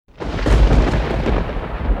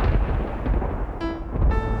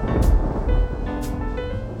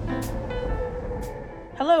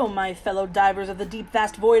Hello, my fellow divers of the deep,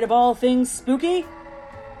 vast void of all things spooky.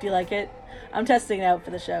 Do you like it? I'm testing it out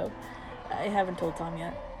for the show. I haven't told Tom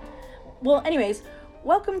yet. Well, anyways,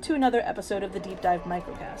 welcome to another episode of the Deep Dive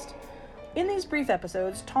Microcast. In these brief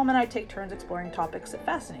episodes, Tom and I take turns exploring topics that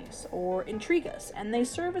fascinate us or intrigue us, and they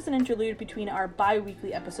serve as an interlude between our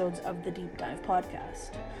bi-weekly episodes of the Deep Dive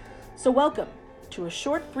podcast. So welcome to a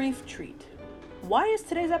short, brief treat. Why is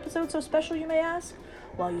today's episode so special, you may ask?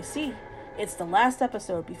 Well, you see, it's the last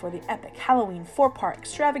episode before the epic Halloween 4-part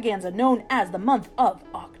extravaganza known as the month of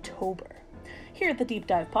October. Here at the Deep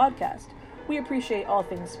Dive podcast, we appreciate all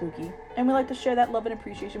things spooky, and we like to share that love and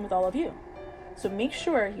appreciation with all of you. So make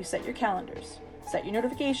sure you set your calendars, set your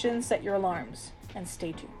notifications, set your alarms, and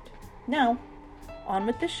stay tuned. Now, on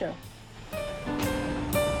with this show.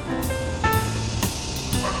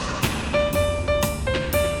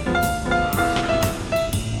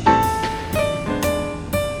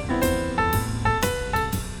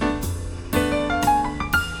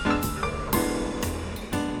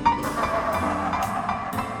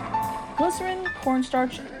 Glycerin,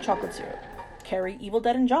 cornstarch, chocolate syrup. Carrie, Evil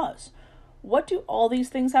Dead, and Jaws. What do all these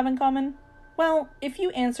things have in common? Well, if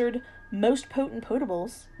you answered most potent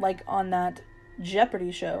potables, like on that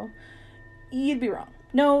Jeopardy show, you'd be wrong.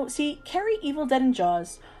 No, see, Carrie, Evil Dead, and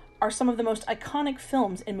Jaws are some of the most iconic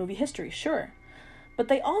films in movie history, sure. But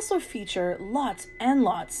they also feature lots and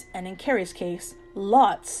lots, and in Carrie's case,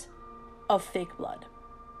 lots of fake blood.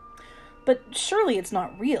 But surely it's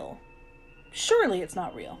not real. Surely it's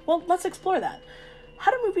not real. Well, let's explore that.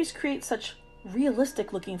 How do movies create such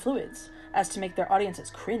realistic-looking fluids as to make their audiences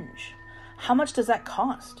cringe? How much does that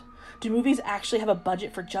cost? Do movies actually have a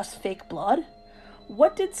budget for just fake blood?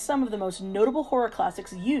 What did some of the most notable horror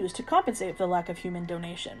classics use to compensate for the lack of human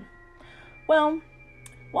donation? Well,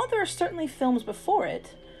 while there are certainly films before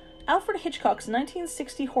it, Alfred Hitchcock's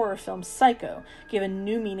 1960 horror film Psycho gave a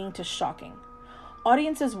new meaning to shocking.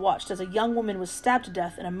 Audiences watched as a young woman was stabbed to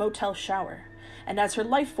death in a motel shower, and as her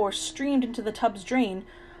life force streamed into the tub's drain,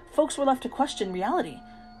 folks were left to question reality.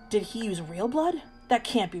 Did he use real blood? That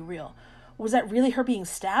can't be real. Was that really her being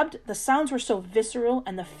stabbed? The sounds were so visceral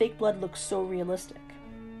and the fake blood looked so realistic.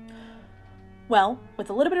 Well,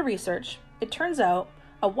 with a little bit of research, it turns out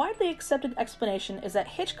a widely accepted explanation is that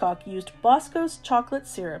Hitchcock used Bosco's chocolate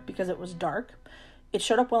syrup because it was dark, it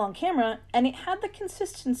showed up well on camera, and it had the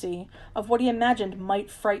consistency of what he imagined might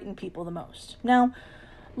frighten people the most. Now,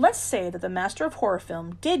 let's say that the master of horror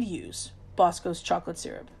film did use Bosco's chocolate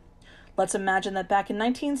syrup. Let's imagine that back in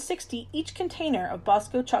 1960, each container of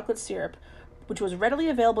Bosco chocolate syrup, which was readily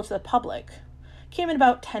available to the public, came in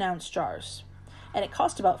about 10-ounce jars, and it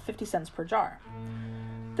cost about 50 cents per jar.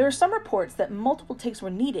 There are some reports that multiple takes were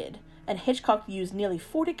needed, and Hitchcock used nearly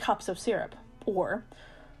 40 cups of syrup, or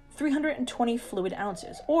 320 fluid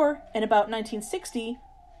ounces, or, in about 1960,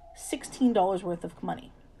 $16 worth of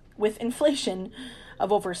money. With inflation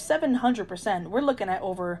of over 700%, we're looking at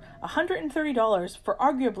over $130 for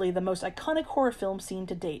arguably the most iconic horror film seen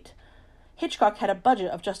to date. Hitchcock had a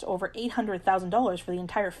budget of just over $800,000 for the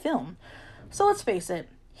entire film, so let's face it,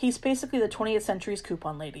 he's basically the 20th century's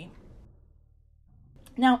coupon lady.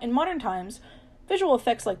 Now, in modern times, visual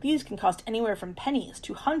effects like these can cost anywhere from pennies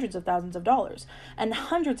to hundreds of thousands of dollars, and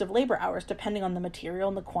hundreds of labor hours depending on the material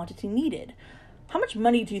and the quantity needed. How much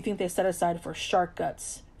money do you think they set aside for shark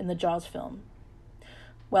guts in the Jaws film?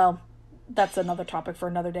 Well, that's another topic for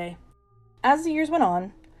another day. As the years went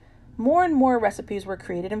on, more and more recipes were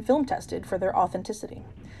created and film tested for their authenticity.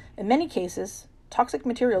 In many cases, toxic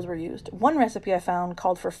materials were used. One recipe I found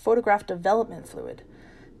called for photograph development fluid.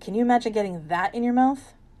 Can you imagine getting that in your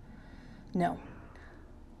mouth? No.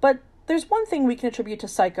 But there's one thing we can attribute to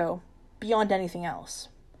Psycho beyond anything else.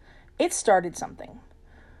 It started something.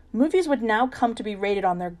 Movies would now come to be rated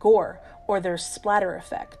on their gore or their splatter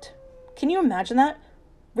effect. Can you imagine that?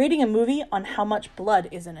 Rating a movie on how much blood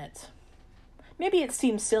is in it. Maybe it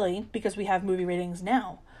seems silly because we have movie ratings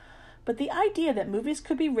now, but the idea that movies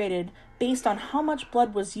could be rated based on how much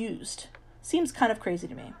blood was used seems kind of crazy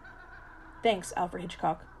to me. Thanks, Alfred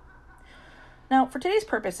Hitchcock. Now, for today's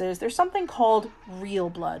purposes, there's something called real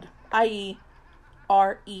blood, i.e.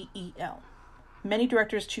 REEL. Many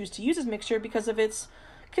directors choose to use this mixture because of its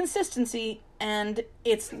consistency and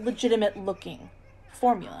its legitimate-looking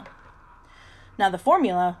formula. Now, the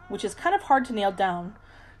formula, which is kind of hard to nail down,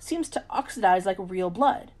 seems to oxidize like real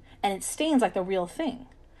blood, and it stains like the real thing.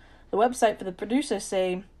 The website for the producers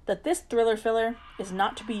say that this thriller filler is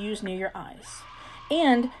not to be used near your eyes,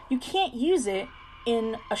 and you can't use it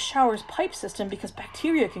in a shower's pipe system because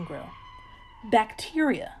bacteria can grow.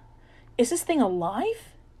 Bacteria. Is this thing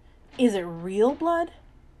alive? Is it real blood?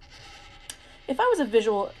 If I was a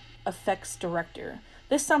visual effects director,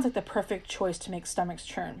 This sounds like the perfect choice to make stomachs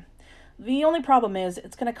churn. The only problem is,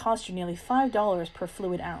 it's going to cost you nearly $5 per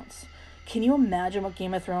fluid ounce. Can you imagine what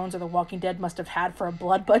Game of Thrones or The Walking Dead must have had for a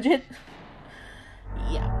blood budget?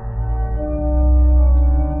 Yeah.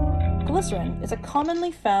 Glycerin is a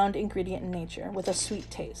commonly found ingredient in nature with a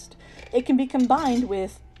sweet taste. It can be combined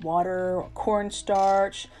with water or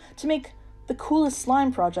cornstarch to make the coolest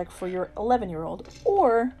slime project for your 11-year-old,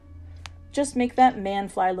 or just make that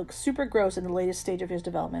man-fly look super gross in the latest stage of his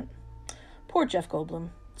development. Poor Jeff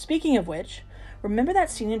Goldblum. Speaking of which, remember that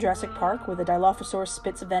scene in Jurassic Park where the Dilophosaurus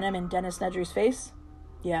spits venom in Dennis Nedry's face?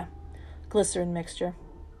 Yeah, glycerin mixture.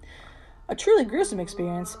 A truly gruesome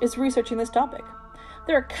experience is researching this topic.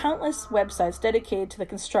 There are countless websites dedicated to the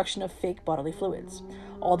construction of fake bodily fluids,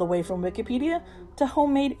 all the way from Wikipedia to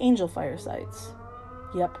homemade angel fire sites.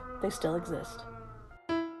 Yep, they still exist.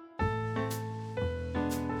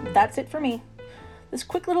 That's it for me. This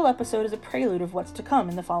quick little episode is a prelude of what's to come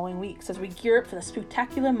in the following weeks as we gear up for the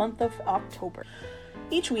spectacular month of October.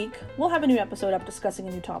 Each week, we'll have a new episode up discussing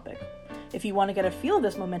a new topic. If you want to get a feel of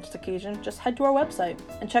this momentous occasion, just head to our website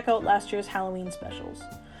and check out last year's Halloween specials.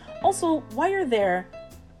 Also, while you're there,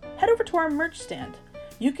 head over to our merch stand.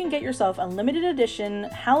 You can get yourself a limited edition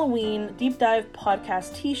Halloween Deep Dive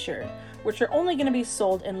Podcast t-shirt, which are only going to be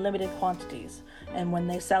sold in limited quantities. And when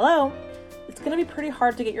they sell out, it's going to be pretty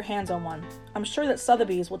hard to get your hands on one. I'm sure that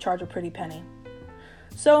Sotheby's will charge a pretty penny.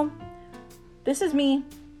 So, this is me,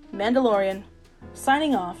 Mandalorian,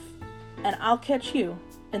 signing off, and I'll catch you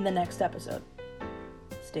in the next episode.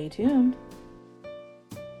 Stay tuned.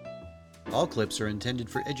 All clips are intended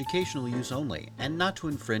for educational use only and not to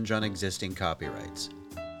infringe on existing copyrights.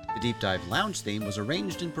 The Deep Dive Lounge theme was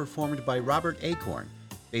arranged and performed by Robert Acorn,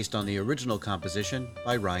 based on the original composition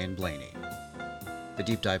by Ryan Blaney. The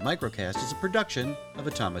Deep Dive Microcast is a production of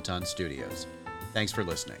Automaton Studios. Thanks for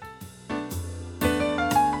listening.